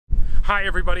Hi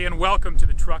everybody and welcome to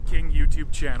the Truck King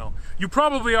YouTube channel. You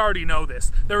probably already know this.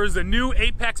 There is a new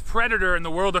apex predator in the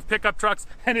world of pickup trucks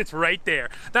and it's right there.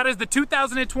 That is the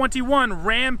 2021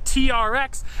 Ram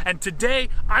TRX, and today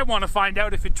I want to find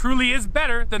out if it truly is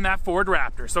better than that Ford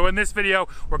Raptor. So in this video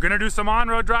we're going to do some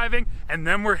on-road driving and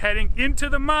then we're heading into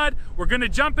the mud. We're going to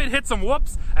jump it, hit some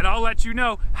whoops, and I'll let you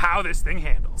know how this thing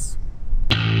handles.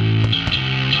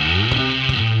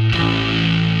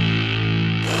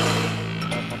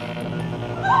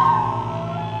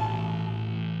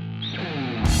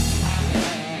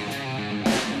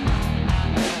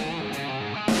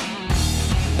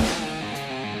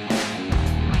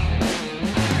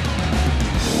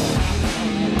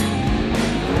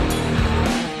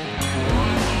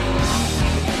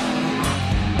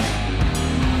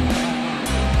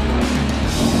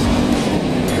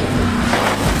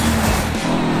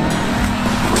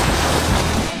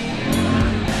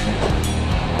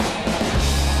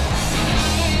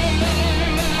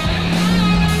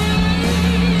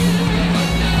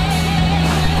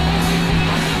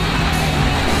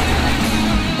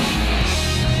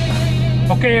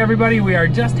 Okay everybody, we are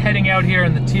just heading out here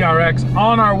in the TRX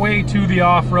on our way to the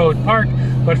off-road park.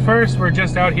 But first, we're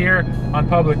just out here on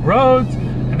public roads,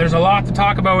 and there's a lot to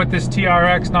talk about with this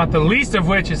TRX, not the least of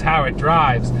which is how it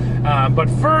drives. But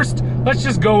first, let's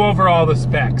just go over all the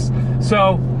specs.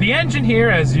 So the engine here,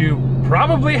 as you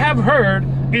probably have heard,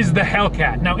 is the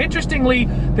Hellcat. Now interestingly,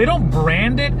 they don't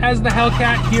brand it as the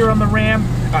Hellcat here on the Ram.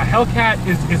 Hellcat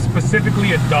is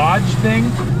specifically a Dodge thing,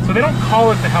 so they don't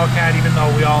call it the Hellcat even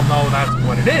though we all know that's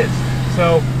what it is.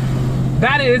 So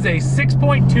that is a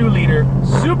 6.2 liter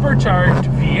supercharged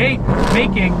V8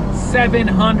 making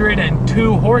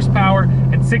 702 horsepower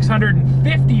and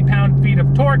 650 pound-feet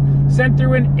of torque sent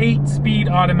through an 8-speed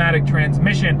automatic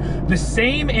transmission. The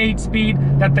same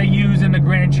 8-speed that they use in the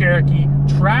Grand Cherokee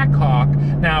Trackhawk.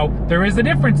 Now, there is a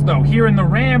difference though. Here in the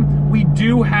Ram, we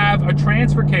do have a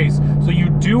transfer case. So you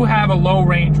do have a low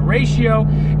range ratio,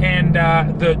 and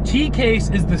the T-case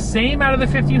is the same out of the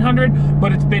 1500,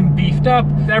 but it's been beefed up.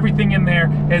 Everything in there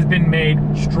has been made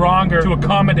stronger to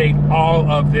accommodate all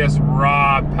of this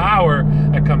raw power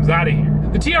that comes out of here.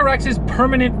 The TRX is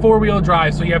permanent four-wheel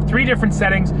drive, so you have 3 different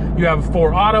settings. You have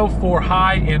 4 auto, 4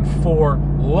 high, and 4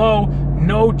 low.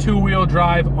 No two-wheel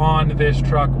drive on this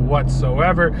truck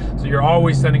whatsoever, so you're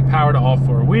always sending power to all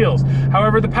 4 wheels.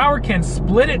 However, the power can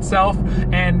split itself,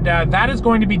 and that is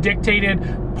going to be dictated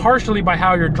partially by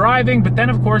how you're driving, but then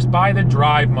of course by the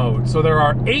drive mode. So there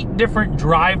are 8 different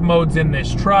drive modes in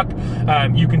this truck.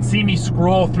 You can see me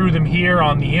scroll through them here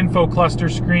on the info cluster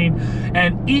screen,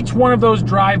 and each one of those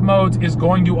drive modes is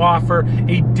going to offer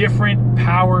a different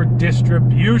power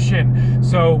distribution.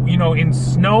 So, you know, in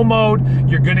snow mode,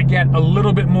 you're gonna get a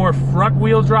little bit more front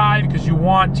wheel drive because you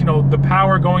want, you know, the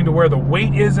power going to where the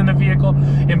weight is in the vehicle.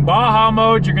 In Baja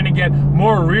mode, you're gonna get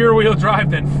more rear wheel drive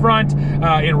than front.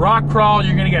 In rock crawl,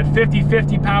 you're gonna get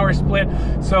 50-50 power split.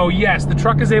 So yes, the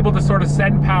truck is able to sort of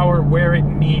send power where it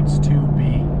needs to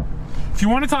be. If you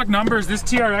want to talk numbers, this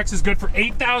TRX is good for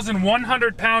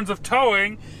 8,100 pounds of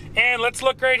towing. And let's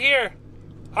look right here.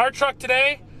 Our truck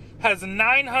today has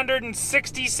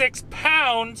 966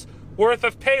 pounds worth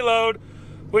of payload,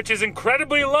 which is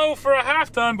incredibly low for a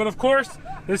half ton, but of course,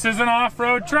 this is an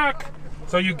off-road truck,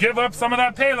 so you give up some of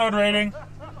that payload rating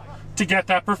to get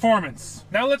that performance.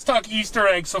 Now let's talk Easter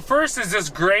eggs. So first is this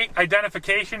great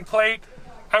identification plate.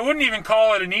 I wouldn't even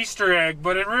call it an Easter egg,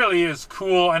 but it really is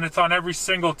cool, and it's on every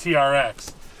single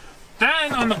TRX.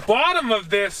 Then on the bottom of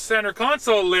this center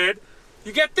console lid,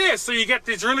 you get this. So you get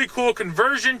these really cool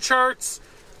conversion charts.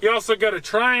 You also get a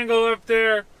triangle up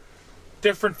there,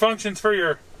 different functions for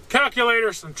your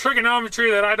calculator, some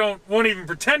trigonometry that I won't even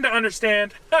pretend to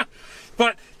understand.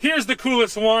 But here's the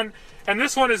coolest one, and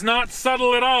this one is not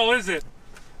subtle at all, is it?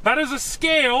 That is a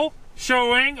scale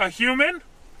showing a human,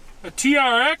 a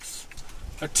TRX,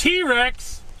 a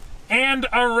T-Rex, and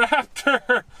a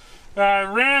Raptor.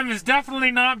 Ram is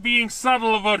definitely not being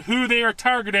subtle about who they are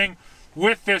targeting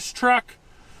with this truck.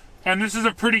 And this is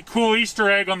a pretty cool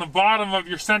Easter egg on the bottom of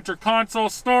your center console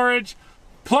storage.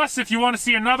 Plus, if you want to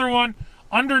see another one,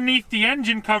 underneath the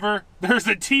engine cover, there's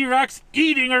a T-Rex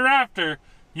eating a Raptor.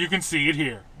 You can see it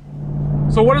here.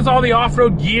 So what is all the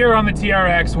off-road gear on the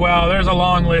TRX? Well, there's a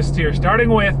long list here, starting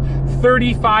with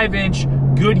 35-inch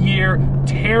Goodyear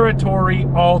territory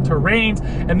all-terrains,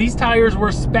 and these tires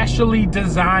were specially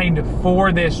designed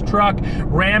for this truck.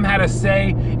 Ram had a say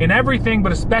in everything,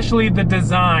 but especially the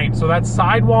design. So that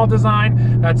sidewall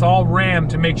design, that's all Ram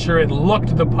to make sure it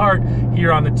looked the part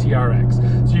here on the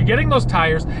TRX. So you're getting those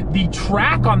tires. The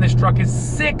track on this truck is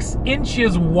 6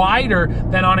 inches wider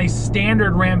than on a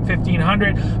standard Ram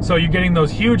 1500. So you're getting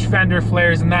those huge fender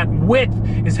flares, and that width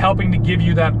is helping to give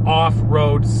you that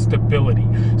off-road stability.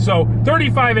 So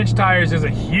 35-inch tires is a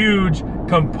huge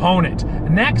component.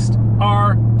 Next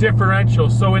are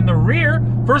differentials. So in the rear,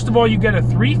 first of all, you get a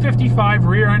 355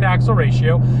 rear end axle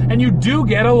ratio, and you do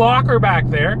get a locker back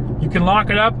there. You can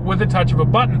lock it up with a touch of a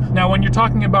button. Now, when you're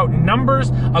talking about numbers,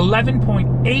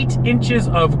 11.8 inches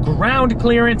of ground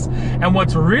clearance, and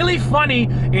what's really funny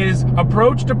is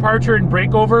approach, departure, and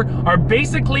breakover are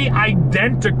basically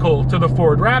identical to the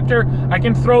Ford Raptor. I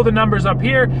can throw the numbers up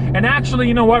here, and actually,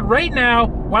 you know what, right now,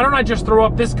 why don't I just throw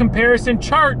up this comparison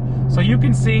chart so you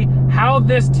can see how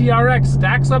this TRX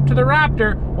stacks up to the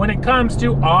Raptor when it comes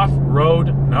to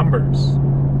off-road numbers.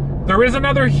 There is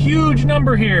another huge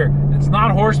number here. It's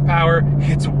not horsepower,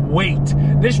 it's weight.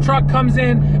 This truck comes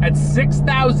in at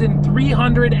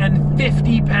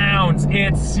 6,350 pounds.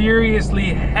 It's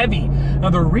seriously heavy. Now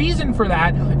the reason for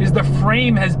that is the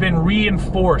frame has been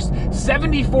reinforced.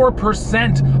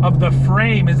 74% of the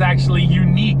frame is actually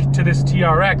unique to this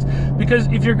TRX, because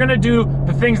if you're gonna do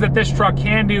the things that this truck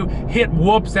can do, hit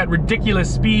whoops at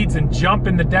ridiculous speeds and jump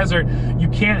in the desert, you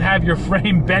can't have your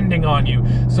frame bending on you.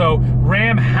 So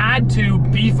Ram had to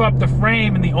beef up the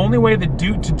frame, and the only way to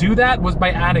do that was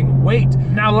by adding weight.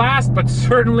 Now last but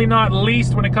certainly not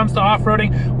least, when it comes to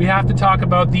off-roading, we have to talk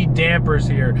about the dampers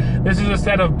here. This is a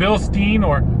set of Bilstein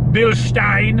or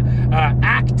Bilstein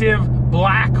active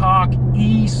Blackhawk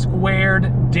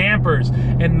E² dampers,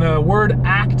 and the word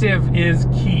active is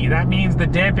key. That means the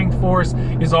damping force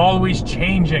is always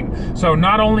changing. So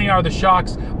not only are the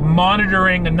shocks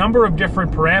monitoring a number of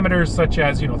different parameters such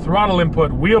as, you know, throttle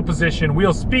input, wheel position,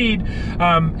 wheel speed,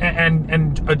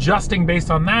 and adjusting based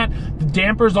on that, the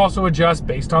dampers also adjust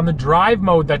based on the drive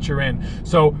mode that you're in.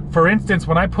 So for instance,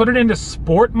 when I put it into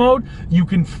sport mode, you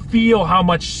can feel how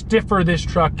much stiffer this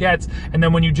truck gets, and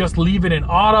then when you just leave it in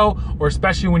auto, or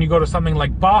especially when you go to something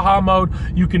like Baja mode,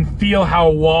 you can feel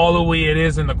how wallowy it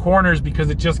is in the corners because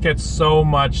it just gets so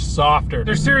much softer.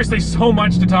 There's seriously so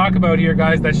much to talk about here,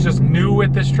 guys, that's just new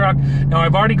with this truck. Now,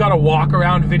 I've already got a walk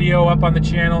around video up on the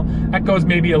channel that goes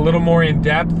maybe a little more in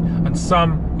depth on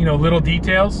some, you know, little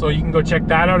details, so you can go check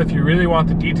that out if you really want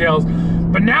the details.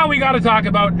 But now we got to talk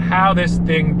about how this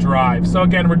thing drives. So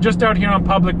again, we're just out here on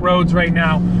public roads right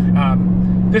now.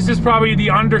 This is probably the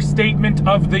understatement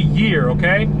of the year,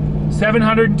 okay?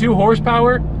 702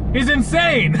 horsepower is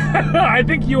insane. I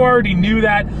think you already knew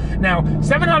that. Now,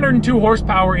 702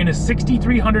 horsepower in a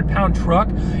 6,300 pound truck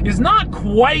is not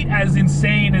quite as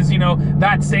insane as, you know,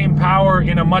 that same power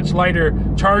in a much lighter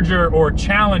Charger or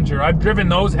Challenger. I've driven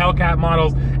those Hellcat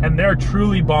models and they're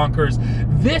truly bonkers.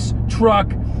 This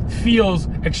truck feels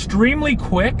extremely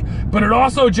quick, but it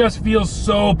also just feels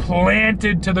so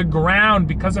planted to the ground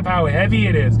because of how heavy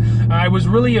it is. I was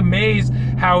really amazed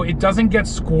how it doesn't get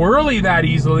squirrely that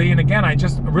easily, and again, I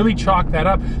just really chalk that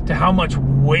up to how much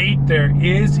weight there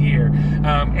is here.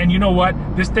 And you know what?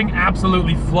 This thing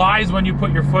absolutely flies when you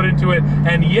put your foot into it,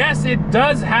 and yes, it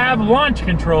does have launch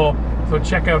control, so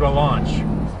check out a launch.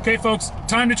 Okay folks,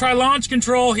 time to try launch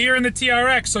control here in the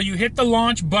TRX. So you hit the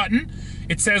launch button.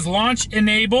 It says launch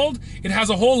enabled. It has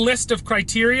a whole list of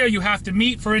criteria you have to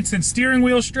meet. For instance, steering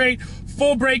wheel straight,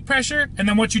 full brake pressure, and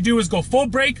then what you do is go full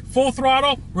brake, full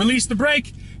throttle, release the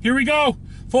brake. Here we go.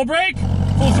 Full brake,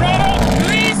 full throttle,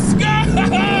 release, go!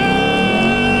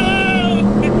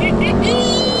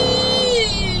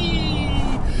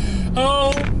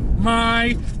 Oh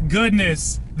my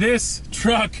goodness. This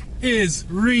truck is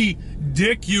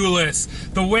ridiculous.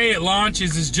 The way it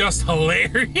launches is just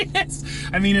hilarious.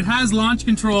 I mean, it has launch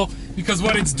control because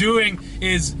what it's doing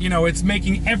is, you know, it's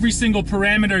making every single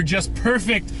parameter just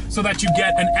perfect so that you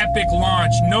get an epic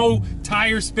launch. No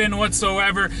tire spin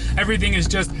whatsoever. Everything is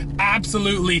just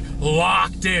absolutely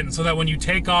locked in so that when you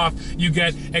take off, you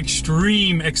get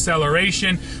extreme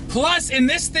acceleration. Plus, in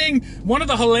this thing, one of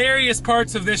the hilarious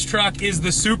parts of this truck is the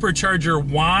supercharger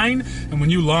whine, and when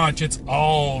you launch, it's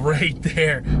all right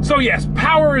there. So yes,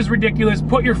 power is ridiculous.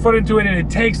 Put your foot into it and it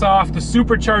takes off. The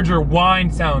supercharger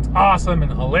whine sounds awesome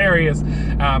and hilarious.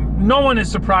 No one is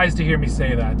surprised to hear me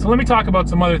say that. So let me talk about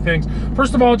some other things.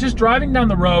 First of all, just driving down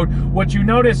the road, what you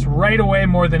notice right away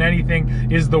more than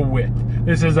anything is the width.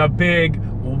 This is a big,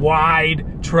 wide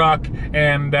truck,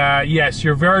 and yes,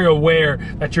 you're very aware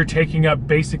that you're taking up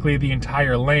basically the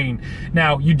entire lane.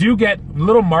 Now, you do get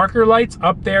little marker lights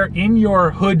up there in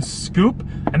your hood scoop,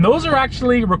 and those are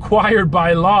actually required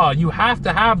by law. You have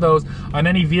to have those on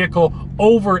any vehicle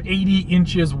over 80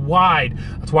 inches wide.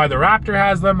 That's why the Raptor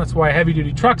has them. That's why heavy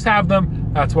duty trucks have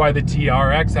them. That's why the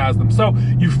TRX has them. So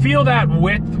you feel that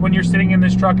width when you're sitting in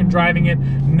this truck and driving it,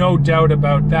 no doubt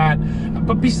about that.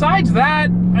 But besides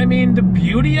that, I mean, the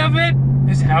beauty of it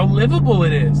is how livable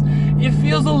it is. It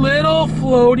feels a little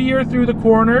floatier through the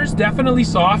corners, definitely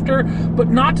softer, but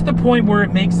not to the point where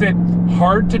it makes it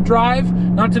hard to drive,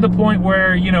 not to the point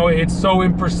where, you know, it's so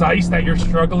imprecise that you're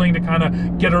struggling to kind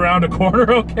of get around a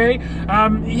corner, okay?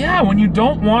 Yeah, when you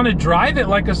don't want to drive it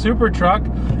like a super truck,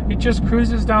 it just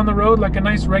cruises down the road like a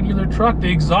nice regular truck. The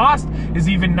exhaust is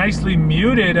even nicely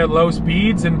muted at low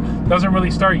speeds and doesn't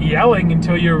really start yelling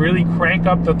until you really crank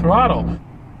up the throttle.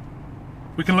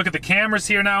 We can look at the cameras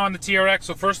here now on the TRX.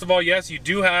 So first of all, yes, you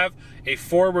do have a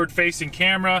forward-facing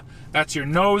camera. That's your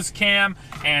nose cam,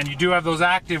 and you do have those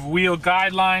active wheel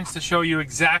guidelines to show you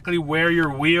exactly where your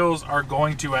wheels are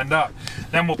going to end up.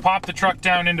 Then we'll pop the truck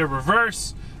down into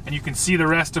reverse, and you can see the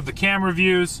rest of the camera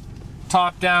views.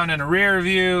 Top down and a rear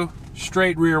view,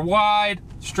 straight rear wide,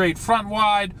 straight front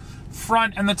wide,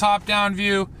 front and the top down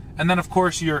view, and then of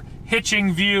course your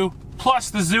hitching view, plus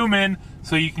the zoom in,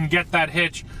 so you can get that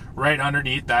hitch right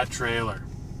underneath that trailer.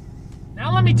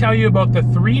 Now let me tell you about the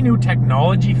 3 new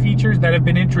technology features that have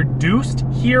been introduced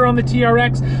here on the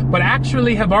TRX, but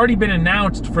actually have already been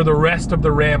announced for the rest of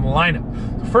the Ram lineup.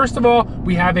 First of all,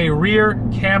 we have a rear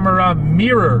camera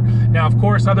mirror. Now, of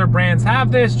course, other brands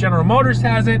have this, General Motors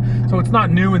has it, so it's not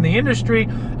new in the industry,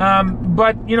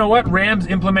 but you know what? Ram's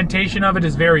implementation of it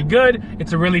is very good.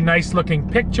 It's a really nice looking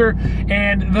picture,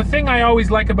 and the thing I always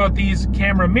like about these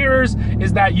camera mirrors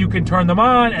is that you can turn them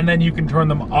on and then you can turn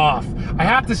them off. I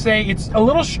have to say, it's a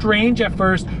little strange at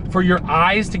first for your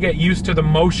eyes to get used to the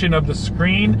motion of the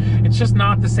screen. It's just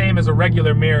not the same as a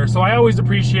regular mirror, so I always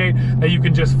appreciate that you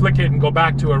can just flick it and go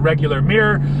back to a regular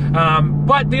mirror.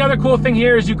 But the other cool thing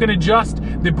here is you can adjust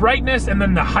the brightness and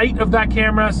then the height of that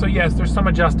camera, so yes, there's some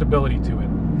adjustability to it.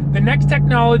 The next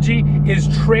technology is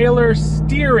trailer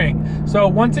steering. So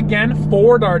once again,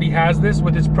 Ford already has this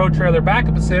with its Pro Trailer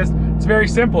Backup Assist. It's very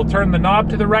simple. Turn the knob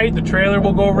to the right, the trailer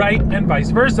will go right, and vice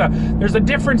versa. There's a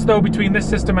difference though between this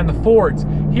system and the Fords.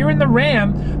 Here in the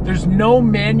Ram, there's no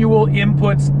manual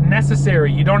inputs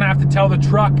necessary. You don't have to tell the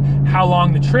truck how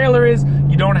long the trailer is.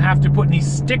 You don't have to put any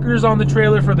stickers on the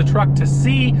trailer for the truck to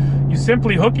see. You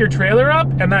simply hook your trailer up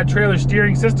and that trailer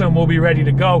steering system will be ready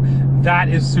to go. That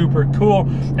is super cool.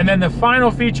 And then the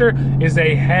final feature is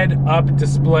a head-up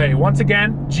display. Once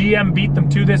again, GM beat them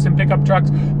to this in pickup trucks,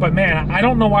 but man, I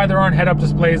don't know why there aren't head-up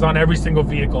displays on every single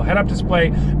vehicle. Head-up display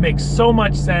makes so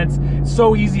much sense. It's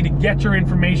so easy to get your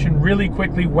information really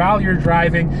quickly while you're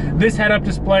driving. This head-up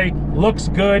display looks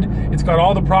good. It's got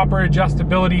all the proper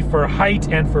adjustability for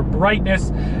height and for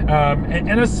brightness,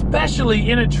 and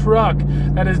especially in a truck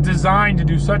that is designed to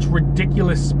do such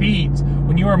ridiculous speeds.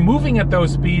 When you are moving at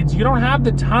those speeds, you don't have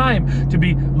the time to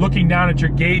be looking down at your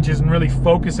gauges and really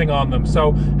focusing on them.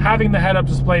 So having the head-up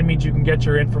display means you can get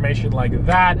your information like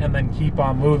that and then keep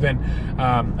on moving.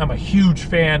 I'm a huge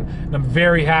fan, and I'm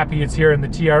very happy it's here in the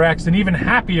TRX, and even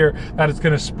happier that it's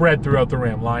going to spread throughout the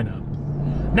Ram lineup.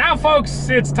 Now folks,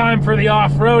 it's time for the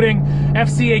off-roading.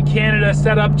 FCA Canada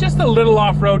set up just a little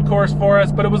off-road course for us,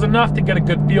 but it was enough to get a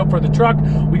good feel for the truck.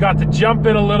 We got to jump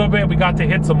it a little bit, we got to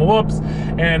hit some whoops,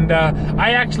 and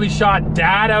I actually shot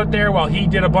Dad out there while he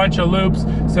did a bunch of loops,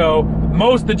 so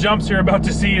most of the jumps you're about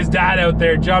to see is Dad out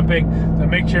there jumping, so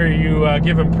make sure you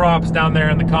give him props down there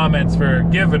in the comments for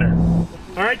giving her.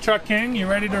 All right, Truck King, you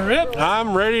ready to rip?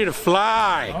 I'm ready to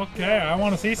fly. Okay, I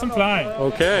want to see some flying.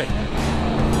 Okay.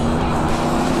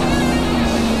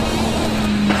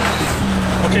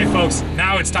 Okay folks,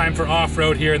 now it's time for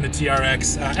off-road here in the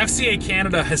TRX. FCA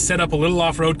Canada has set up a little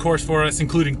off-road course for us,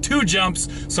 including 2 jumps,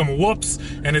 some whoops,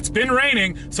 and it's been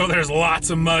raining, so there's lots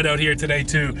of mud out here today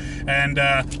too. And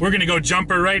we're gonna go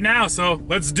jumper right now, so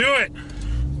let's do it.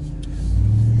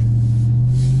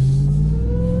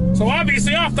 So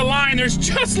obviously off the line, there's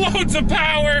just loads of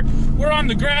power. We're on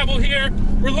the gravel here.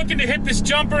 We're looking to hit this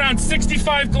jump around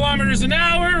 65 kilometers an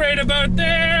hour, right about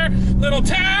there. Little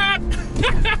tap.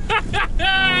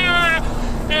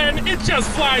 And it just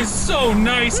flies so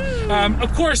nice.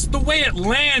 Of course, the way it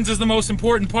lands is the most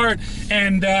important part,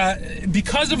 and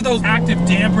because of those active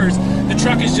dampers, the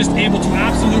truck is just able to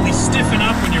absolutely stiffen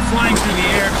up when you're flying through the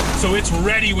air, so it's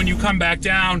ready when you come back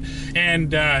down,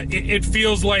 and it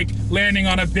feels like landing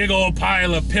on a big old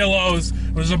pile of pillows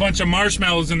There's a bunch of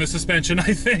marshmallows in the suspension,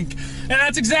 I think. And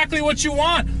that's exactly what you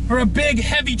want for a big,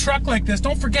 heavy truck like this.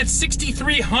 Don't forget,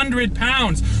 6,300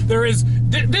 pounds.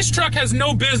 This truck has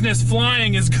no business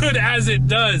flying as good as it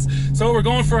does. So we're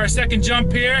going for our second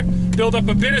jump here. Build up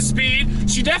a bit of speed.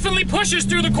 She definitely pushes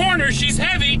through the corners. She's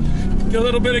heavy. Get a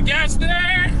little bit of gas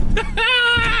there.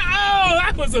 Oh,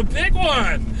 that was a big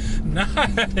one.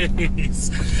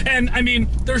 Nice. And I mean,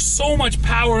 there's so much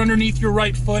power underneath your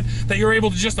right foot that you're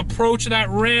able to just approach that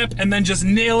ramp and then just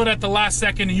nail it at the last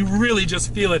second, and you really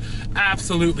just feel it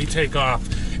absolutely take off.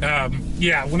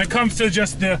 Yeah, when it comes to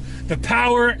just the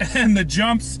power and the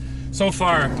jumps, so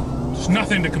far, there's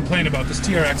nothing to complain about. This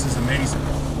TRX is amazing.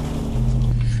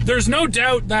 There's no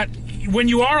doubt that when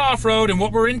you are off-road, and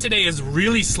what we're in today is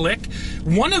really slick,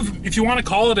 one of, if you want to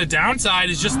call it a downside,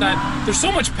 is just that there's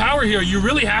so much power here, you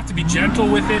really have to be gentle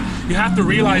with it. You have to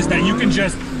realize that you can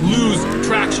just lose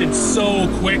traction so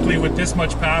quickly with this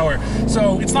much power.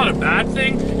 So it's not a bad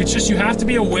thing, it's just you have to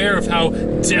be aware of how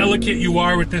delicate you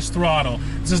are with this throttle.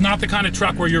 This is not the kind of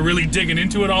truck where you're really digging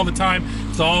into it all the time.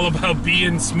 It's all about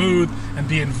being smooth and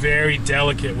being very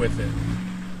delicate with it.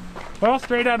 Well,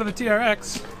 straight out of the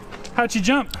TRX. How'd you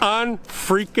jump?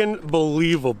 Unfreaking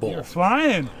believable. You're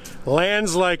flying.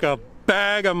 Lands like a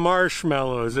bag of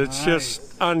marshmallows. It's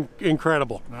just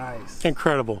incredible. Nice.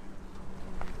 Incredible.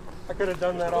 I could have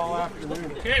done that all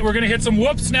afternoon. Okay, we're gonna hit some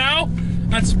whoops now.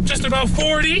 That's just about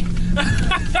 40.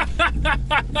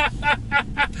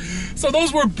 So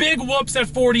those were big whoops at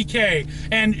 40K.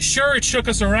 And sure, it shook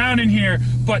us around in here,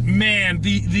 but man,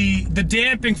 the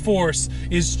damping force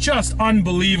is just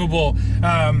unbelievable.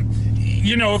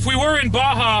 You know, if we were in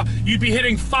Baja, you'd be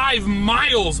hitting 5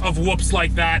 miles of whoops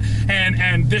like that,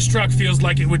 and this truck feels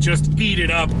like it would just eat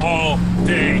it up all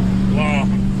day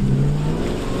long.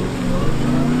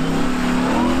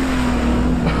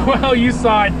 Well, you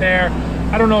saw it there.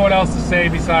 I don't know what else to say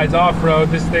besides off-road.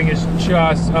 This thing is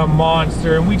just a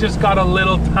monster, and we just got a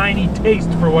little tiny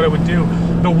taste for what it would do.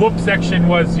 The whoop section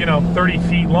was, you know, 30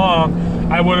 feet long.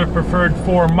 I would have preferred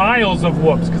 4 miles of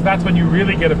whoops, because that's when you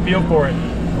really get a feel for it.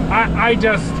 I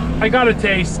got a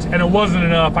taste, and it wasn't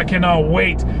enough. I cannot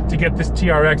wait to get this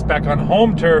TRX back on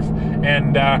home turf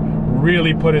and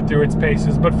really put it through its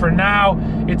paces. But for now,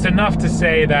 it's enough to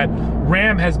say that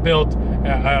Ram has built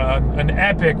an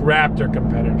epic Raptor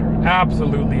competitor.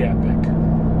 Absolutely epic.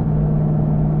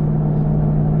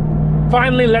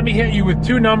 Finally, let me hit you with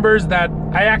 2 numbers that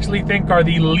I actually think are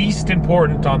the least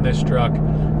important on this truck.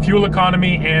 Fuel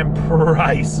economy and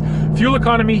price. Fuel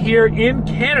economy here in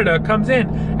Canada comes in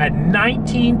at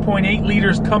 19.8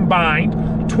 liters combined,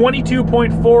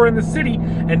 22.4 in the city,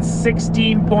 and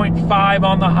 16.5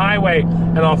 on the highway.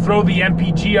 And I'll throw the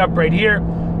MPG up right here.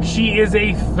 She is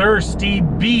a thirsty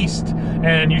beast,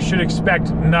 and you should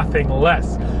expect nothing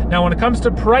less. Now, when it comes to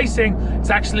pricing,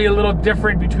 it's actually a little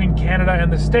different between Canada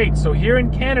and the States. So here in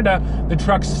Canada, the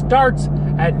truck starts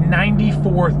at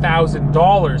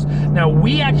 $94,000. Now,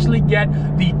 we actually get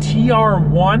the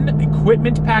TR1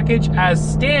 equipment package as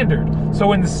standard.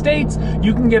 So in the States,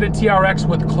 you can get a TRX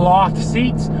with cloth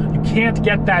seats. You can't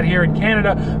get that here in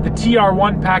Canada. The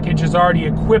TR1 package is already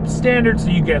equipped standard, so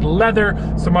you get leather,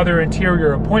 some other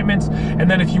interior appointments.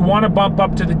 And then if you want to bump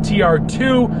up to the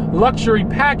TR2 luxury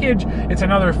package, it's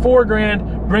another $4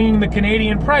 grand, bringing the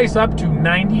Canadian price up to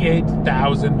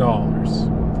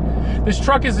 $98,000. This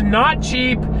truck is not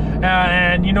cheap,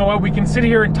 and you know what, we can sit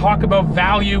here and talk about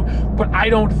value, but I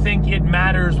don't think it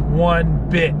matters one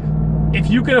bit. If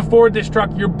you can afford this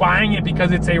truck, you're buying it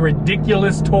because it's a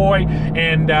ridiculous toy,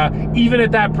 and even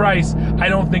at that price, I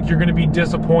don't think you're gonna be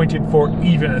disappointed for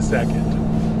even a second.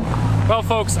 Well,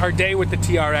 folks, our day with the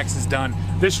TRX is done.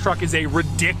 This truck is a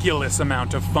ridiculous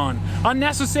amount of fun.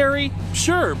 Unnecessary?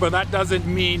 Sure, but that doesn't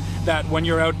mean that when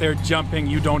you're out there jumping,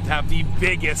 you don't have the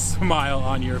biggest smile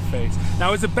on your face.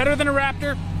 Now, is it better than a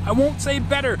Raptor? I won't say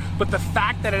better, but the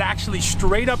fact that it actually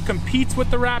straight up competes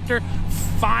with the Raptor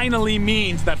finally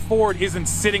means that Ford isn't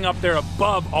sitting up there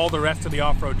above all the rest of the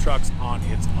off-road trucks on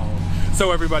its own.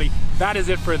 So everybody, that is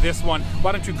it for this one.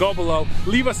 Why don't you go below,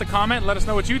 leave us a comment, let us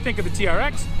know what you think of the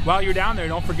TRX. While you're down there,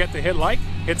 don't forget to hit like,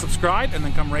 hit subscribe, and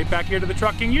then come right back here to the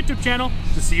Trucking YouTube channel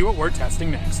to see what we're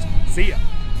testing next. See ya.